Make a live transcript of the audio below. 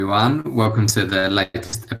Everyone, welcome to the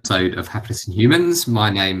latest episode of Happiness in Humans. My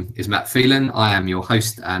name is Matt Phelan. I am your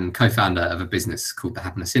host and co-founder of a business called the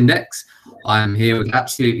Happiness Index. I am here with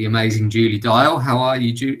absolutely amazing Julie Dial. How are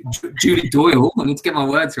you, Julie Doyle? I need to get my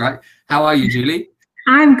words right. How are you, Julie?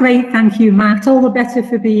 I'm great, thank you, Matt. All the better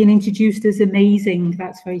for being introduced as amazing.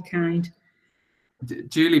 That's very kind.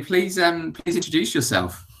 Julie, please introduce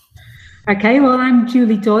yourself. Okay, well, I'm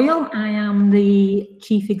Julie Doyle. I am the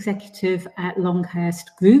Chief Executive at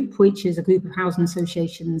Longhurst Group, which is a group of housing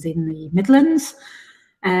associations in the Midlands.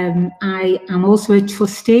 I am also a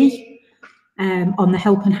trustee on the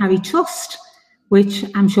Help and Harry Trust, which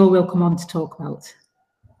I'm sure we'll come on to talk about.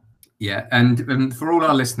 Yeah, and for all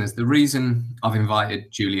our listeners, the reason I've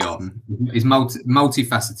invited Julie on is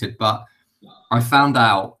multifaceted, but I found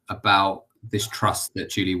out about this trust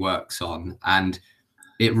that Julie works on, and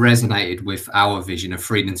it resonated with our vision of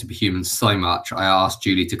freedom to be human so much. I asked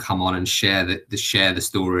Julie to come on and share the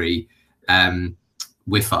story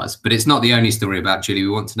with us. But it's not the only story about Julie.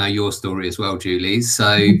 We want to know your story as well, Julie.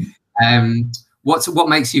 So, what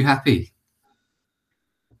makes you happy?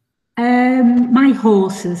 My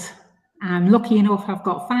horses. I'm lucky enough. I've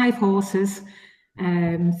got 5 horses,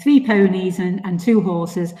 3 ponies, and 2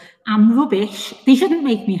 horses. I'm rubbish. They shouldn't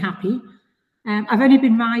make me happy. I've only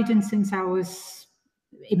been riding since I was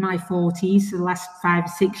in my 40s, so the last 5 or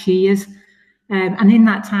 6 years, and in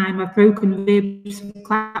that time I've broken ribs,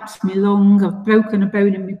 collapsed my lung, I've broken a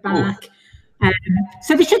bone in my back.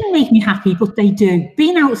 So they shouldn't make me happy, but they do.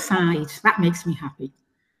 Being outside, that makes me happy.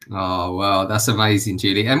 Oh well, that's amazing,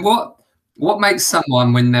 Julie. And what makes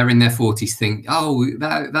someone when they're in their 40s think, oh,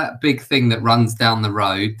 that big thing that runs down the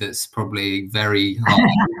road that's probably very hard,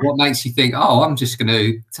 what makes you think, oh, I'm just going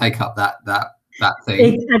to take up that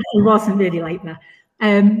thing? It wasn't really like that.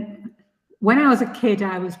 When I was a kid,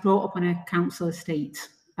 I was brought up on a council estate.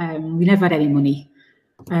 We never had any money.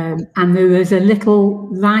 And there was a little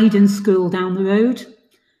riding school down the road.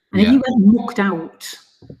 And if you went mucked out,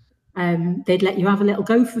 they'd let you have a little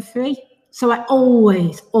go for free. So I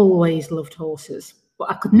always loved horses, but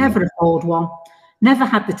I could never afford one, never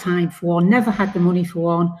had the time for one, never had the money for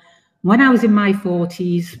one. When I was in my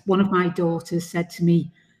 40s, one of my daughters said to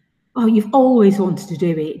me, oh, you've always wanted to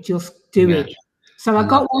do it, just do it. So I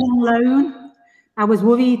got one on loan. I was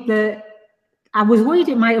worried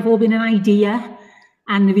it might have all been an idea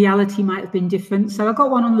and the reality might have been different. So I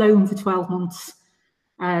got one on loan for 12 months.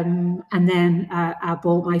 And then I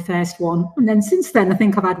bought my first one. And then since then, I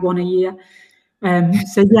think I've had one a year.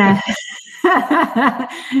 So yeah.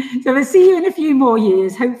 So we'll see you in a few more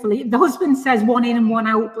years, hopefully. The husband says 1 in and 1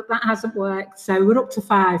 out, but that hasn't worked. So we're up to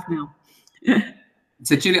 5 now.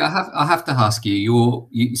 So, Julie, I have to ask you.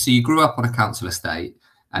 So you grew up on a council estate,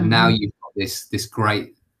 and now you've got this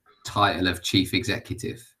great title of chief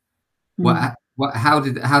executive. How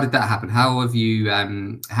did that happen? How have you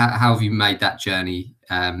made that journey?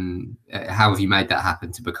 How have you made that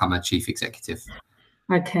happen to become a chief executive?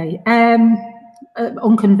 Okay,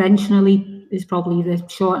 unconventionally is probably the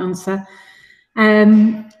short answer.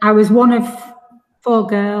 I was one of 4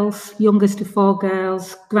 girls, youngest of 4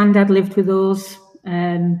 girls. Granddad lived with us.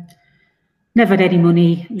 Never had any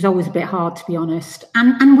money. It was always a bit hard, to be honest,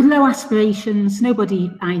 and with low aspirations.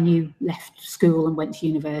 Nobody I knew left school and went to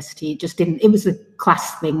university. It just didn't. It was a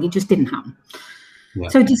class thing. It just didn't happen.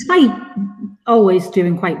 So despite always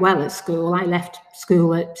doing quite well at school, I left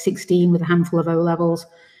school at 16 with a handful of O-levels,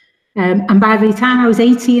 and by the time I was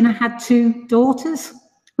 18, I had 2 daughters,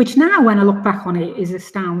 which now, when I look back on it, is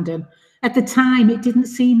astounding. At the time, it didn't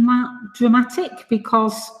seem that dramatic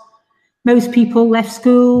because most people left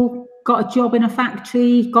school, got a job in a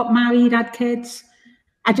factory, got married, had kids.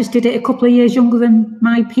 I just did it a couple of years younger than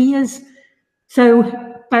my peers. So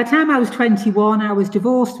by the time I was 21, I was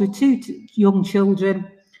divorced with 2 young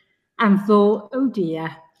children and thought, oh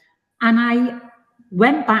dear. And I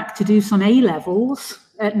went back to do some A-levels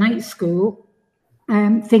at night school,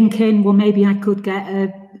 thinking, well, maybe I could get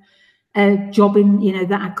a job in,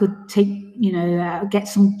 that I could take, get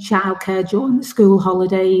some childcare during the school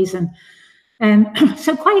holidays. And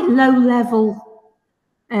so quite low level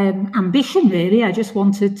ambition, really. I just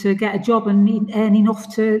wanted to get a job and earn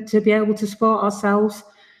enough to be able to support ourselves.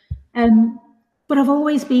 But I've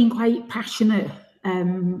always been quite passionate.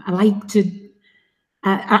 I like to,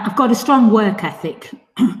 I've got a strong work ethic,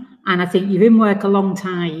 and I think you're in work a long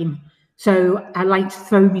time. So I like to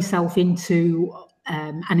throw myself into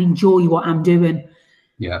and enjoy what I'm doing.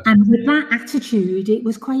 Yeah. And with that attitude, it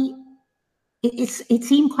was quite, it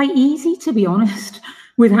seemed quite easy, to be honest,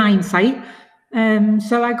 with hindsight.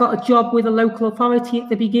 So I got a job with a local authority at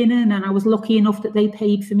the beginning, and I was lucky enough that they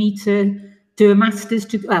paid for me to do a master's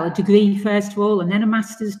degree, well, a degree first of all, and then a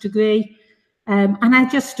master's degree. And I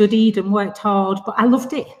just studied and worked hard, but I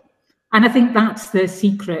loved it. And I think that's the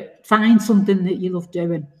secret. Find something that you love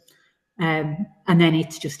doing, and then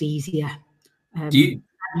it's just easier. Julie,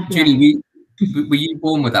 were you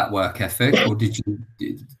born with that work ethic, or did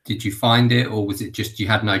you find it, or was it just you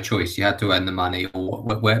had no choice, you had to earn the money, or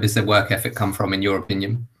where does the work ethic come from, in your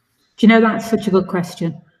opinion? Do you know, that's such a good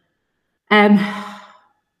question.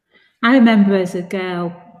 I remember as a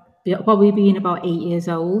girl, probably being about 8 years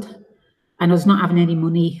old, and I was not having any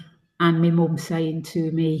money, and my mum saying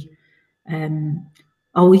to me,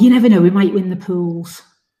 "Oh, you never know, we might win the pools."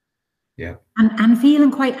 Yeah. And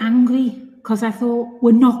feeling quite angry, because I thought,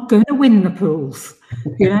 we're not going to win the pools.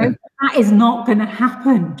 You know, that is not going to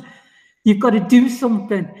happen. You've got to do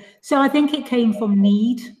something. So I think it came from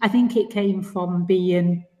need. I think it came from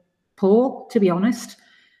being poor, to be honest.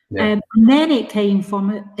 Yeah. And then it came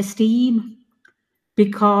from esteem,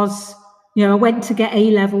 because, you know, I went to get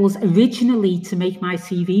A levels originally to make my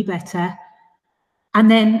CV better. And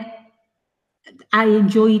then I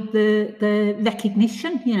enjoyed the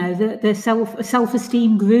recognition, you know, the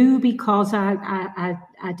self-esteem grew because I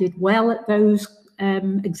did well at those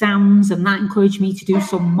exams, and that encouraged me to do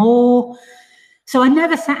some more. So I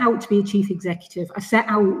never set out to be a chief executive. I set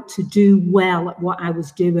out to do well at what I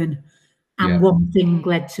was doing, and one thing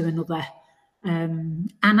led to another.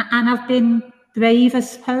 And I've been brave, I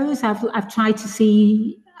suppose. I've tried to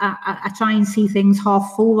see. I try and see things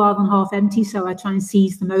half full rather than half empty. So I try and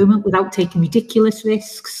seize the moment without taking ridiculous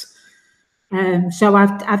risks. So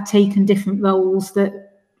I've taken different roles that,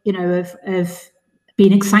 you know, have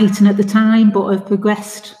been exciting at the time, but have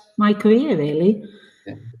progressed my career, really.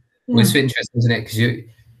 Yeah. Well, it's interesting, isn't it? Because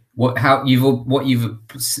what you've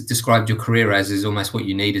described your career as is almost what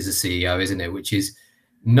you need as a CEO, isn't it? Which is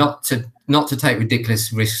not to take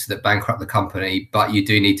ridiculous risks that bankrupt the company, but you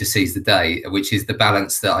do need to seize the day, which is the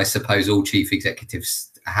balance that I suppose all chief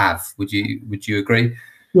executives have. Would you agree?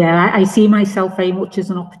 Yeah, I see myself very much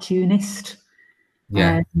as an opportunist.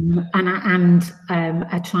 Yeah.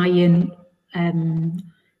 I try and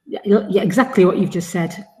exactly what you've just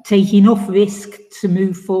said. Take enough risk to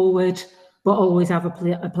move forward, but always have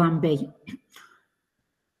a plan B.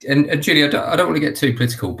 And Julie, I don't want to get too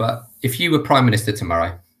political, but if you were Prime Minister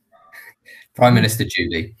tomorrow, Prime Minister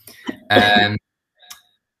Julie,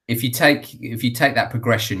 if you take that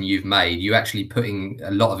progression you've made, you actually putting a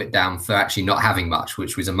lot of it down for actually not having much,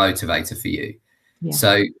 which was a motivator for you. Yeah.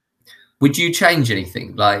 So would you change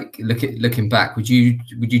anything? Like looking back, would you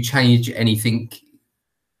change anything?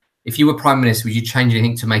 If you were Prime Minister, would you change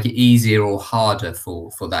anything to make it easier or harder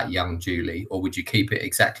for that young Julie, or would you keep it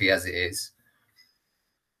exactly as it is?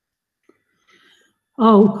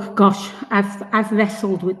 Oh gosh, I've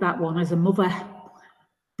wrestled with that one as a mother,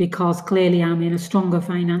 because clearly I'm in a stronger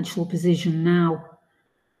financial position now.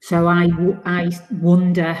 So I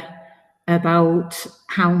wonder about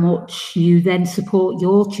how much you then support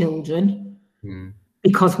your children,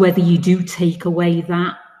 because whether you do take away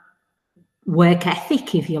that work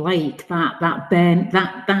ethic, if you like, that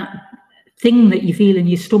thing that you feel in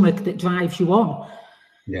your stomach that drives you on.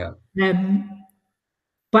 Yeah.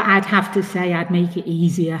 But I'd have to say I'd make it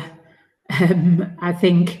easier. I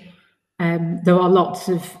think there are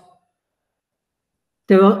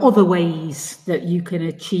other ways that you can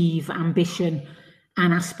achieve ambition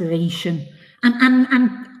and aspiration,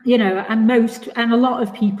 and you know, and a lot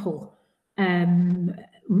of people,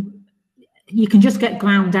 you can just get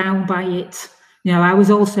ground down by it. You know, I was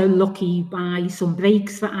also lucky by some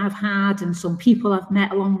breaks that I've had, and some people I've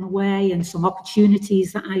met along the way, and some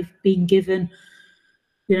opportunities that I've been given.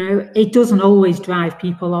 You know, it doesn't always drive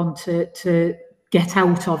people on to get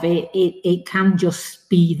out of it. It can just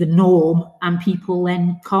be the norm, and people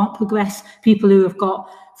then can't progress. People who have got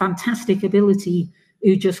fantastic ability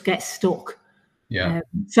who just get stuck. Yeah.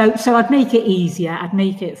 So I'd make it easier. I'd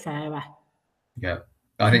make it fairer. Yeah,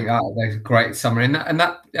 I think that's a great summary, and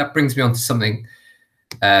that brings me on to something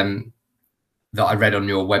that I read on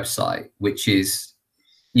your website, which is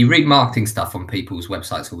you read marketing stuff on people's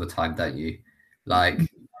websites all the time, don't you? Like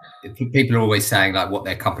people are always saying like what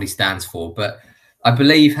their company stands for, but I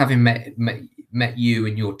believe having met you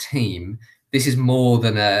and your team, this is more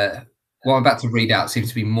than what I'm about to read out seems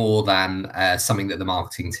to be more than something that the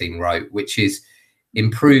marketing team wrote, which is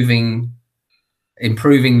improving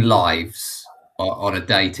lives on a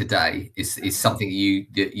day-to-day is something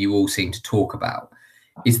that you all seem to talk about.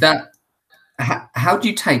 Is that how do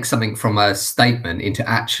you take something from a statement into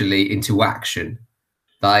action?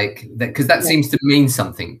 Like that, because that seems to mean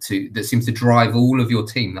something that seems to drive all of your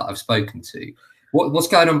team that I've spoken to. What's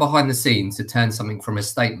going on behind the scenes to turn something from a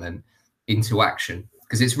statement into action?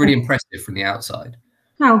 Because it's really impressive from the outside.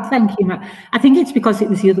 Oh, thank you, Matt. I think it's because it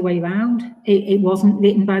was the other way around. It wasn't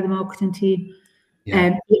written by the marketing team.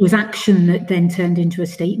 Yeah. It was action that then turned into a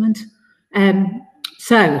statement.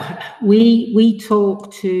 So we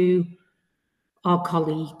talked to our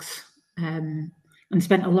colleagues and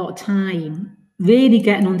spent a lot of time really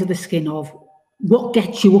getting under the skin of what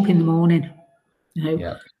gets you up in the morning. You know,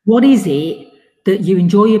 Yeah. What is it that you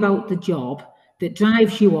enjoy about the job, that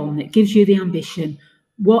drives you on, that gives you the ambition?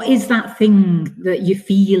 What is that thing that you're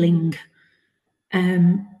feeling?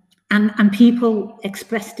 And people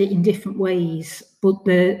expressed it in different ways, but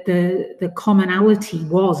the commonality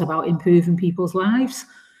was about improving people's lives.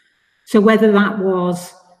 So whether that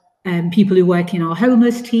was people who work in our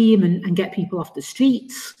homeless team and get people off the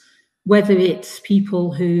streets, whether it's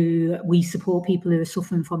people who we support people who are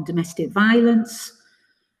suffering from domestic violence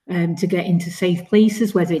to get into safe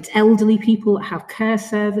places, whether it's elderly people that have care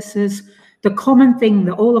services, the common thing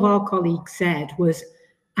that all of our colleagues said was,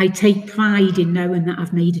 I take pride in knowing that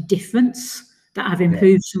I've made a difference, that I've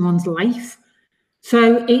improved someone's life.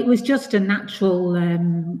 So it was just a natural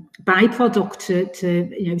byproduct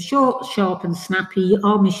to short, sharp and snappy.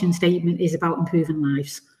 Our mission statement is about improving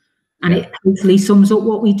lives. And it hopefully sums up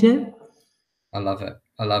what we do. I love it.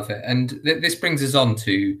 I love it. And this brings us on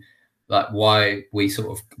to like why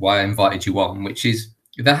I invited you on, which is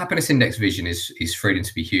the Happiness Index vision is freedom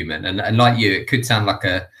to be human. And like you, it could sound like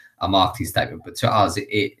a marketing statement, but to us,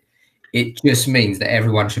 it just means that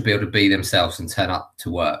everyone should be able to be themselves and turn up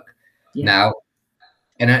to work. Yeah. Now,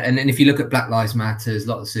 and if you look at Black Lives Matters,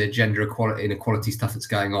 lots of gender equality, inequality stuff that's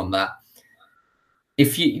going on, that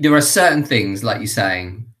there are certain things, like you're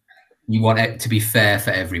saying, you want it to be fair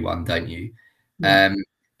for everyone, don't you? Yeah.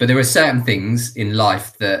 But there are certain things in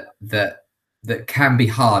life that can be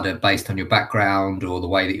harder based on your background or the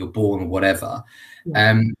way that you're born or whatever.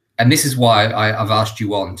 Yeah. And this is why I've asked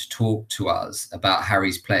you on to talk to us about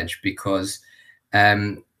Harry's Pledge, because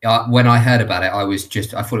when I heard about it,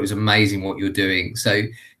 I thought it was amazing what you're doing. So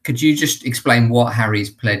could you just explain what Harry's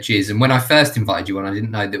Pledge is? And when I first invited you on, I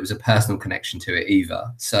didn't know there was a personal connection to it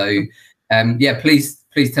either. So yeah, please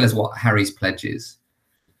tell us what Harry's Pledge is.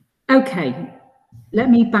 Okay,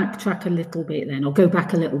 let me backtrack a little bit then, or go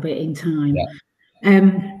back a little bit in time.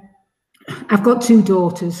 Yeah. I've got two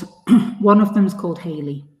daughters. One of them's called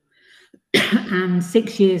Hayley. And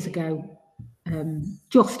 6 years ago,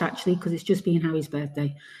 just actually, because it's just been Harry's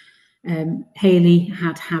birthday, Hayley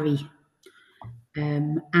had Harry.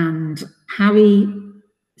 And Harry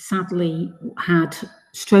sadly had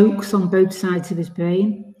strokes on both sides of his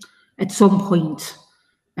brain at some point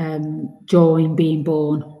during being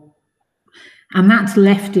born. And that's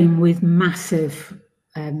left him with massive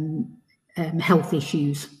health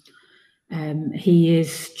issues. He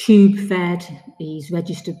is tube fed, he's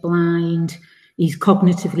registered blind, he's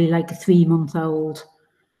cognitively like a 3-month-old,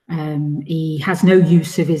 he has no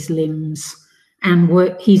use of his limbs, and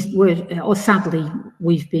sadly,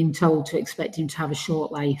 we've been told to expect him to have a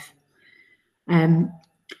short life. And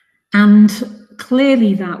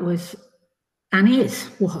clearly that was, and is,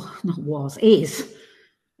 well, not was, is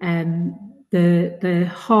the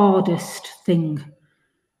hardest thing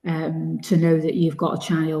to know that you've got a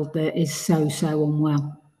child that is so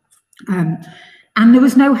unwell. And there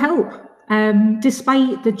was no help.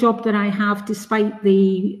 Despite the job that I have, despite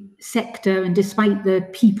the sector and despite the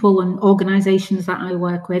people and organisations that I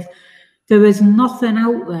work with, there is nothing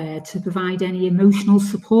out there to provide any emotional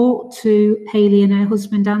support to Hayley and her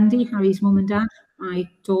husband Andy, Harry's mum and dad, my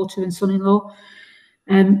daughter and son-in-law.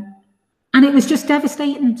 And it was just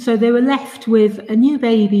devastating. So they were left with a new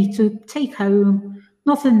baby to take home,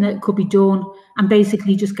 nothing that could be done, and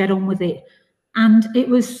basically just get on with it. And it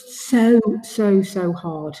was so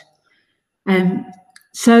hard.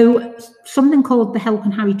 So something called the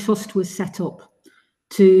Helping Harry Trust was set up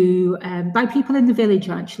by people in the village,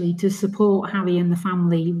 actually, to support Harry and the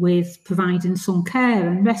family with providing some care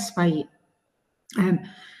and respite.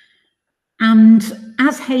 And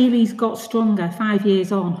as Hayley's got stronger 5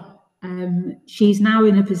 years on, she's now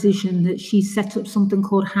in a position that she's set up something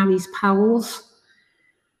called Harry's Pals.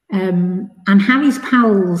 And Harry's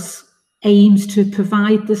Pals aims to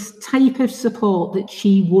provide this type of support that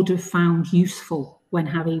she would have found useful when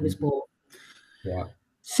Harry was born. Yeah.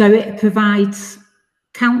 So it provides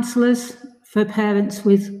counsellors for parents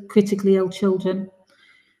with critically ill children.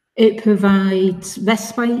 It provides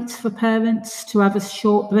respite for parents to have a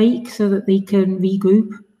short break so that they can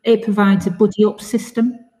regroup. It provides a buddy up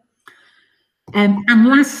system. And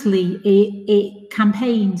lastly, it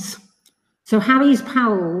campaigns. So Harry's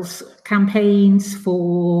Pals campaigns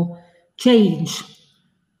for change.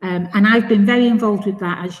 And I've been very involved with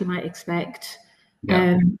that, as you might expect.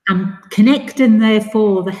 Yeah. I'm connecting,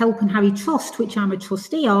 therefore, the Help and Harry Trust, which I'm a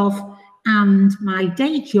trustee of, and my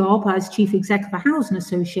day job as Chief Exec of a housing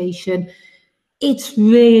association. It's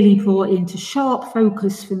really brought into sharp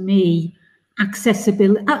focus for me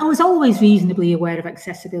accessibility. I was always reasonably aware of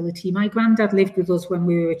accessibility. My granddad lived with us when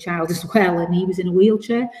we were a child as well, and he was in a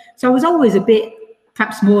wheelchair. So I was always a bit,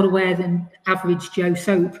 perhaps more aware than average Joe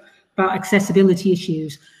Soap about accessibility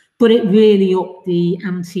issues. But it really upped the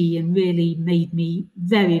ante and really made me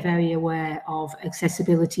very, very aware of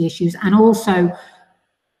accessibility issues, and also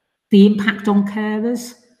the impact on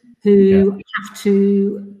carers who have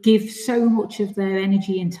to give so much of their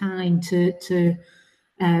energy and time to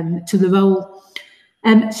the role.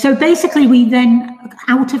 So basically, we then,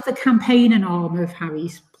 out of the campaigning arm of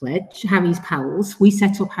Harry's Pledge, Harry's Pals, we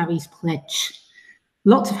set up Harry's Pledge.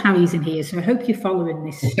 Lots of Harrys in here, so I hope you're following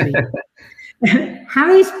this stream.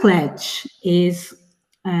 Harry's Pledge is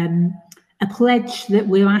a pledge that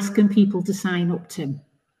we're asking people to sign up to,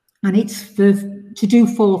 and it's to do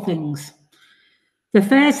 4 things. The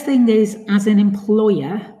first thing is, as an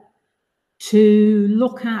employer, to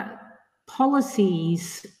look at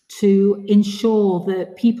policies to ensure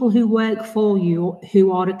that people who work for you,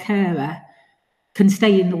 who are a carer, can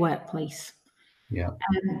stay in the workplace. Yeah.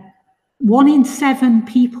 1 in 7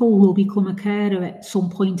 people will become a carer at some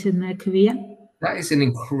point in their career. That is an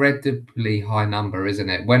incredibly high number, isn't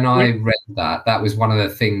it? When I read that, that was one of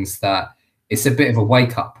the things that it's a bit of a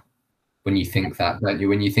wake up when you think that, don't you?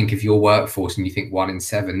 When you think of your workforce and you think 1 in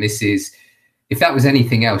 7, this is, if that was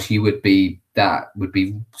anything else, that would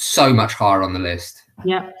be so much higher on the list.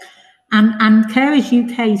 Yeah. And Carers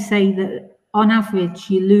UK say that on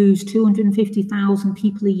average, you lose 250,000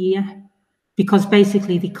 people a year because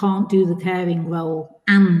basically they can't do the caring role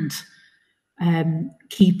and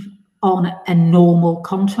keep on a normal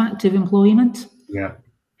contract of employment. Yeah.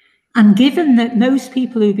 And given that most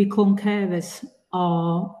people who become carers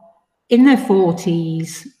are in their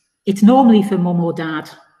 40s, it's normally for mum or dad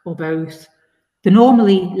or both. They're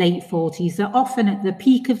normally late 40s. They're often at the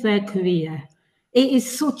peak of their career. It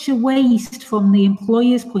is such a waste from the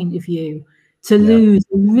employer's point of view to lose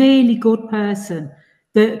a really good person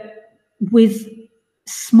that with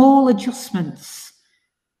small adjustments,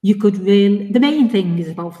 you could really, the main thing is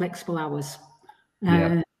about flexible hours.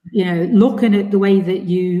 You know, looking at the way that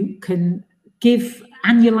you can give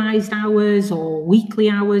annualized hours or weekly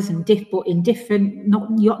hours and but in different, not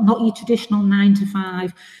your traditional 9 to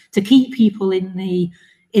 5, to keep people in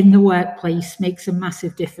the workplace makes a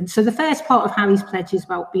massive difference. So the first part of Harry's Pledge is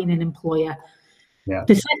about being an employer. Yeah.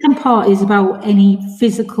 The second part is about any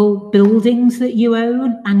physical buildings that you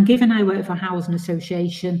own. And given I work for a housing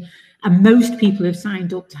association, and most people have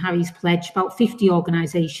signed up to Harry's Pledge, about 50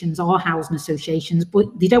 organisations are housing associations,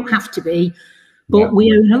 but they don't have to be. But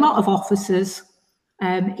we own a lot of offices.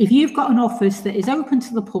 If you've got an office that is open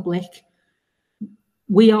to the public,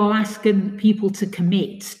 we are asking people to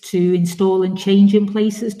commit to install and change in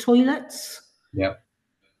places toilets. Yeah.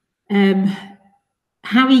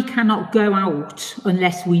 Harry cannot go out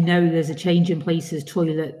unless we know there's a change in places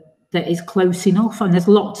toilet that is close enough, and there's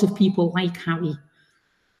lots of people like Harry.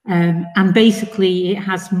 And basically it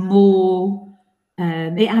has more,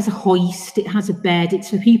 it has a hoist, it has a bed, it's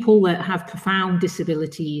for people that have profound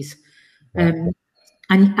disabilities. And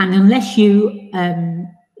unless you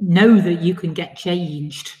know that you can get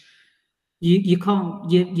changed, you can't,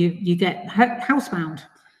 you get housebound.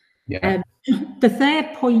 Yeah. The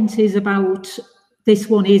third point is about, this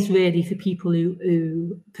one is really for people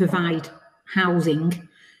who provide housing,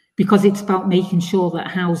 because it's about making sure that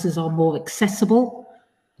houses are more accessible.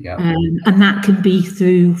 Yeah. And that can be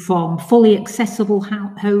from fully accessible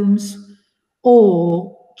homes,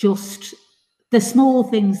 or just the small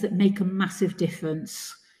things that make a massive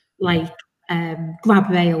difference, like grab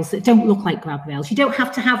rails that don't look like grab rails. You don't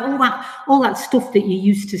have to have all that stuff that you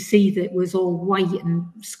used to see that was all white and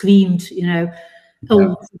screamed, you know,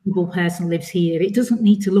 oh, a disabled person lives here. It doesn't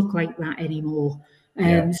need to look like that anymore.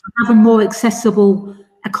 So having more accessible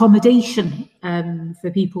accommodation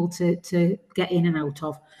for people to get in and out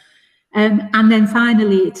of. And then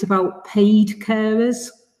finally, it's about paid carers.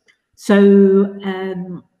 So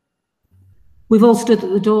we've all stood at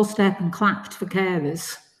the doorstep and clapped for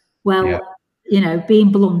carers. Well, you know,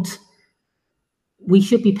 being blunt, we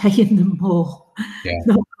should be paying them more,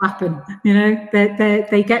 not clapping. You know,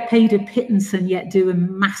 they get paid a pittance and yet do a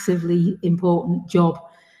massively important job.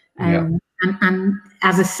 And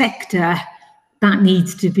as a sector, that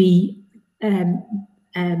needs to be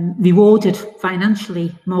rewarded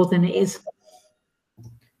financially more than it is.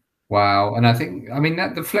 Wow. And I think, I mean,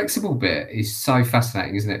 that the flexible bit is so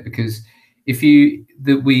fascinating, isn't it? Because if you,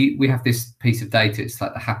 we have this piece of data, it's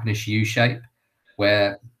like the happiness U shape,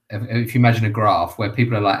 where if you imagine a graph where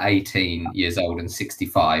people are like 18 years old and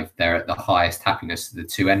 65, they're at the highest happiness, the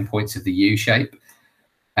two endpoints of the U shape.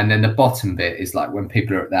 And then the bottom bit is like when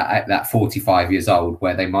people are at that 45 years old,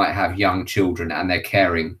 where they might have young children and they're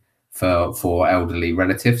caring for elderly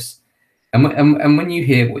relatives. And when you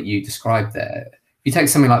hear what you described there, you take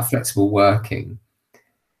something like flexible working,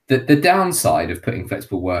 the downside of putting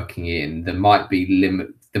flexible working in, there might be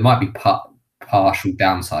partial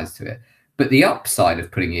downsides to it, but the upside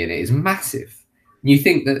of putting it in is massive. And you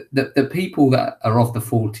think that the people that are of the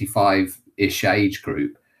 45-ish age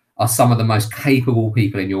group are some of the most capable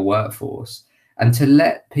people in your workforce. And to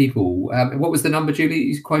let people, what was the number, Julie,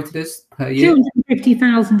 you quoted us per year?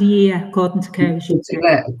 250,000 a year, according to Carers UK. To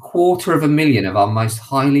let 250,000 of our most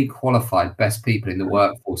highly qualified, best people in the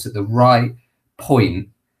workforce at the right point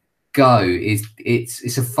go,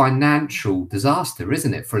 it's a financial disaster,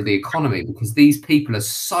 isn't it, for the economy? Because these people are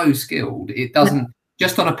so skilled. It doesn't,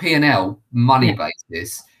 just on a P&L money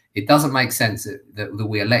basis, it doesn't make sense that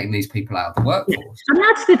we are letting these people out of the workforce. And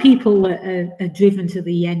that's the people that are driven to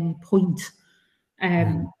the end point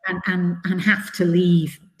and have to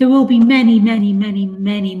leave. There will be many, many, many,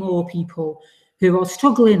 many more people who are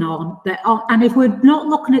struggling on that. And if we're not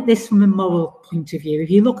looking at this from a moral point of view, if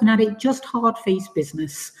you're looking at it just hard-faced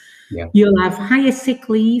business, you'll have higher sick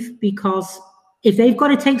leave, because if they've got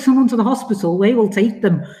to take someone to the hospital, they will take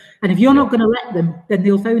them. And if you're not going to let them, then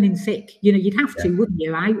they'll phone in sick. You know, you'd have to, wouldn't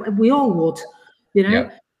you? We all would, you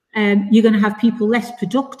know. You're going to have people less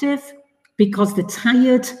productive because they're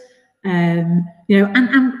tired, you know.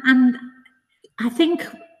 And I think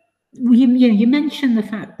you mentioned the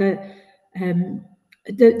fact that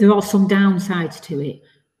there are some downsides to it.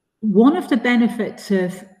 One of the benefits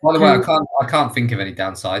of, by the way, I can't think of any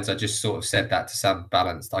downsides. I just sort of said that to sound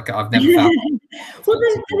balanced. I've never found. Well,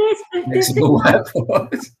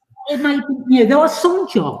 it might be, you know, there are some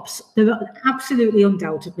jobs, there are absolutely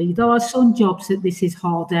undoubtedly, there are some jobs that this is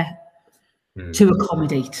harder to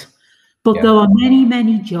accommodate. But there are many,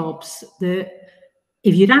 many jobs that,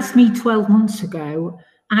 if you'd asked me 12 months ago,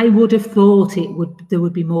 I would have thought there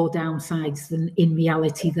would be more downsides than in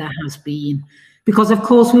reality there has been. Because, of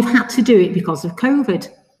course, we've had to do it because of COVID.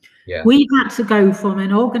 We've had to go from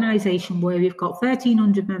an organisation where we've got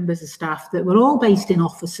 1,300 members of staff that were all based in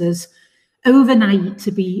offices overnight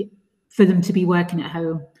for them to be working at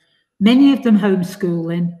home, many of them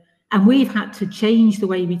homeschooling, and we've had to change the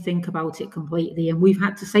way we think about it completely. And we've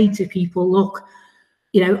had to say to people, look,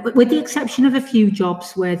 you know, with the exception of a few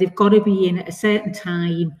jobs where they've got to be in at a certain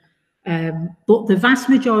time, but the vast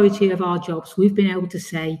majority of our jobs, we've been able to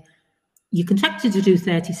say, you're contracted to do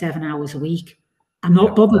 37 hours a week. I'm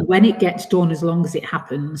not bothered when it gets done, as long as it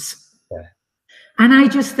happens. And I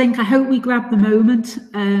just think, I hope we grab the moment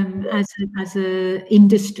as a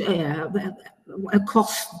industry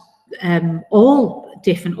across all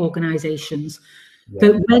different organisations.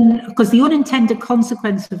 That because the unintended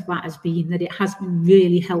consequence of that has been that it has been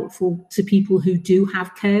really helpful to people who do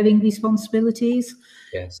have caring responsibilities.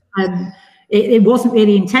 It wasn't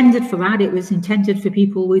really intended for that. It was intended for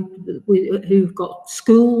people who've got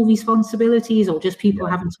school responsibilities, or just people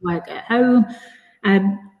having to work at home.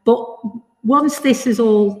 But once this is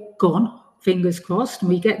all gone, fingers crossed, and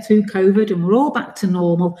we get through COVID and we're all back to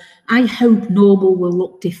normal, I hope normal will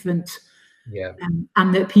look different.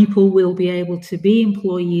 And that people will be able to be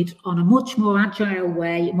employed on a much more agile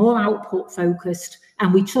way, more output focused,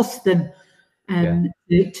 and we trust them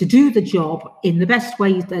to do the job in the best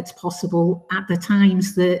way that's possible at the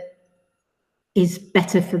times that is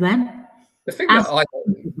better for them. The thing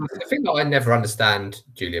that I never understand,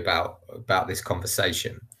 Julie, about this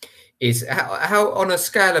conversation is how on a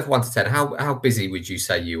scale of 1 to 10, how busy would you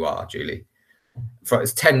say you are, Julie? For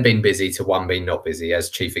 10 being busy to 1 being not busy as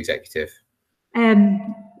chief executive?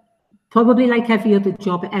 Probably like every other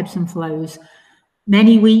job, it ebbs and flows.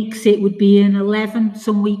 Many weeks it would be an 11.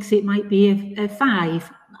 Some weeks it might be a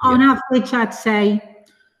 5. On average, I'd say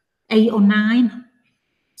 8 or 9.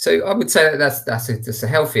 So I would say that's a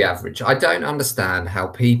healthy average. I don't understand how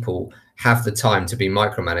people have the time to be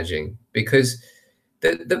micromanaging, because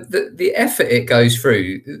the effort it goes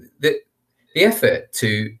through, the effort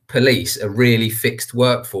to police a really fixed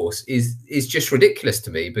workforce is just ridiculous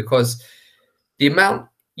to me, because the amount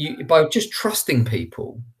by just trusting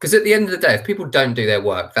people, because at the end of the day, if people don't do their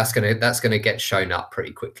work, that's gonna get shown up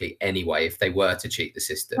pretty quickly anyway if they were to cheat the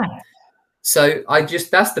system. So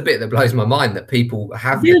that's the bit that blows my mind, that people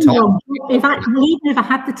have the time. Even if I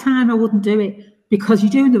had the time, I wouldn't do it. because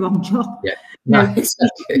you're doing the wrong job. Yeah, no,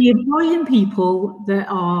 exactly. You're employing people that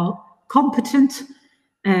are competent,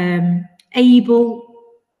 able,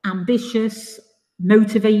 ambitious,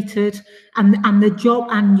 motivated, and the job,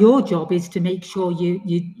 and your job is to make sure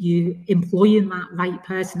you employing that right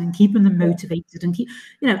person and keeping them motivated and keep,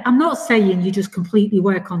 I'm not saying you just completely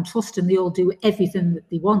work on trust and they all do everything that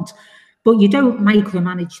they want, but you don't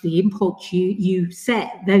micromanage the inputs. You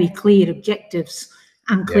set very clear objectives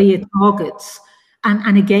and clear targets.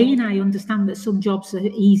 And again, I understand that some jobs are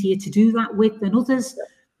easier to do that with than others,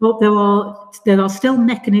 but there are still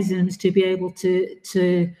mechanisms to be able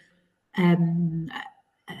to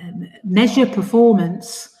measure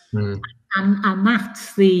performance, and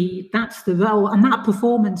that's the role. And that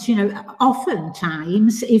performance,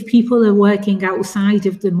 oftentimes, if people are working outside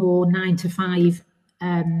of the more 9 to 5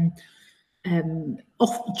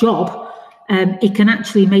 off job, it can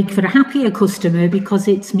actually make for a happier customer because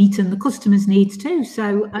it's meeting the customer's needs too.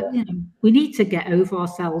 So we need to get over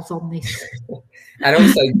ourselves on this. And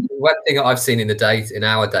also, one thing I've seen in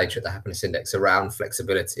our data at the Happiness Index around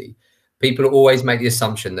flexibility, people always make the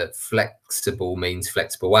assumption that flexible means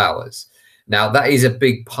flexible hours. Now, that is a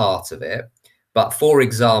big part of it. But for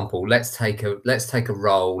example, let's take a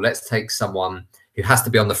role. Let's take someone who has to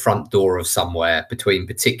be on the front door of somewhere between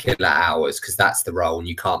particular hours because that's the role and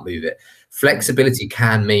you can't move it. Flexibility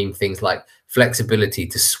can mean things like flexibility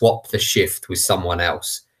to swap the shift with someone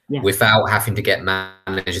else without having to get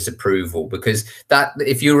manager's approval. Because that,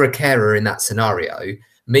 if you're a carer in that scenario,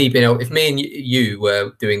 if me and you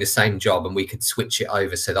were doing the same job and we could switch it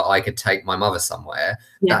over so that I could take my mother somewhere,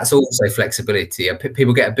 that's also flexibility. And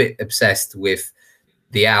people get a bit obsessed with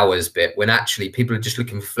the hours bit when actually people are just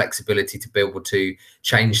looking for flexibility to be able to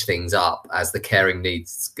change things up as the caring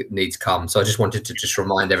needs come. So I just wanted to just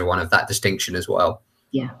remind everyone of that distinction as well.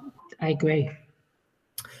 Yeah, I agree.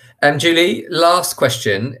 Julie, last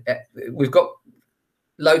question. We've got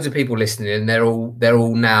loads of people listening and they're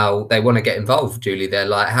all now, they want to get involved. Julie, they're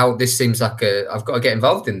like, this seems like I've got to get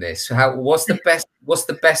involved in this. What's the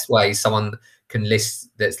best way someone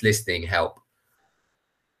that's listening help?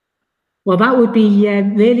 Well, that would be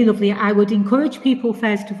really lovely. I would encourage people,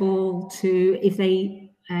 first of all, to, if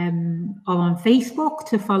they are on Facebook,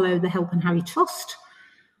 to follow the Helping Harry Trust,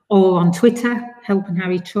 or on Twitter, Helping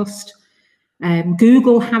Harry Trust.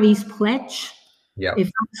 Google Harry's Pledge. Yeah. If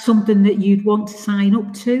that's something that you'd want to sign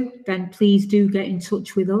up to, then please do get in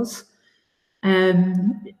touch with us.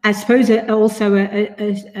 I suppose also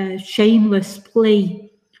a shameless plea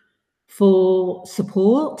for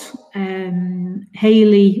support.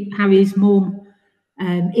 Hayley, Harry's mum,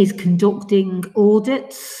 is conducting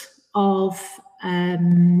audits of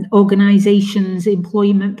organisations'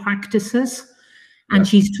 employment practices, and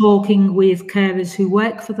she's talking with carers who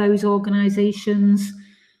work for those organisations,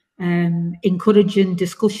 encouraging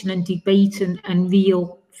discussion and debate and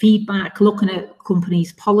real feedback, looking at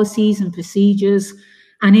companies' policies and procedures,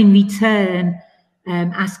 and in return,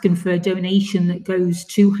 asking for a donation that goes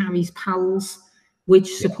to Harry's Pals,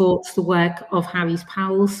 which supports the work of Harry's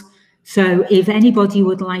Pals. So if anybody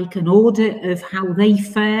would like an audit of how they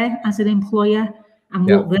fare as an employer and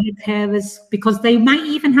what their carers, because they might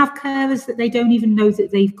even have carers that they don't even know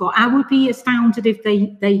that they've got. I would be astounded if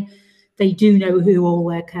they do know who all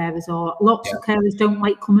their carers are. Lots of carers don't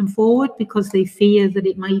like coming forward because they fear that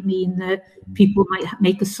it might mean that people might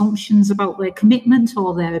make assumptions about their commitment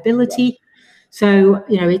or their ability. So,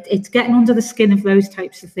 it's getting under the skin of those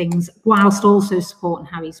types of things whilst also supporting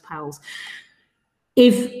Harry's Pals.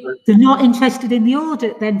 If they're not interested in the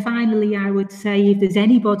audit, then finally, I would say if there's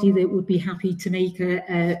anybody that would be happy to make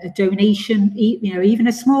a donation, even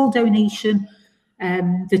a small donation.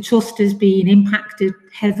 The trust has been impacted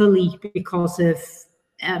heavily because of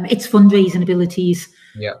its fundraising abilities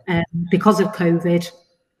because of COVID.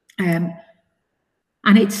 And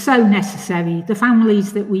it's so necessary. The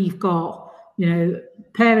families that we've got,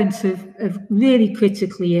 parents of really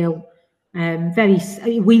critically ill,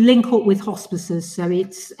 we link up with hospices, so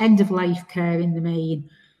it's end-of-life care in the main.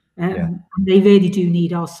 And they really do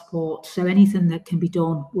need our support. So anything that can be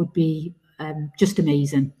done would be just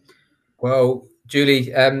amazing. Well,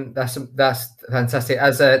 Julie, that's fantastic.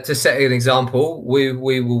 As to set an example, we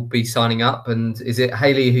will be signing up. And is it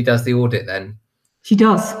Hayley who does the audit then? She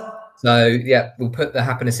does. So yeah, we'll put the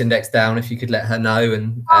Happiness Index down if you could let her know.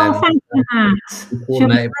 And thank you, Matt. Thank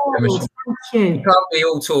you. You can't be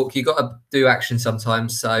all talk. You got to do action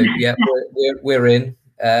sometimes. So yeah, we're in.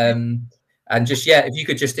 And just if you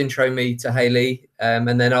could just intro me to Hayley,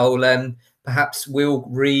 and then I'll perhaps we'll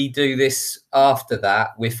redo this after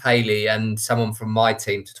that with Hayley and someone from my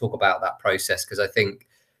team to talk about that process, because I think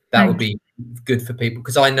that would be good for people,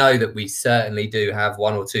 because I know that we certainly do have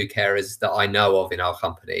 1 or 2 carers that I know of in our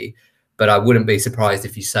company, but I wouldn't be surprised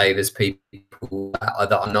if you say there's people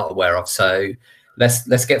that I'm not aware of. So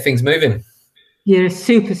let's get things moving. You're a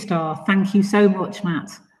superstar. Thank you so much, Matt.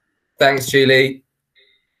 Thanks, Julie.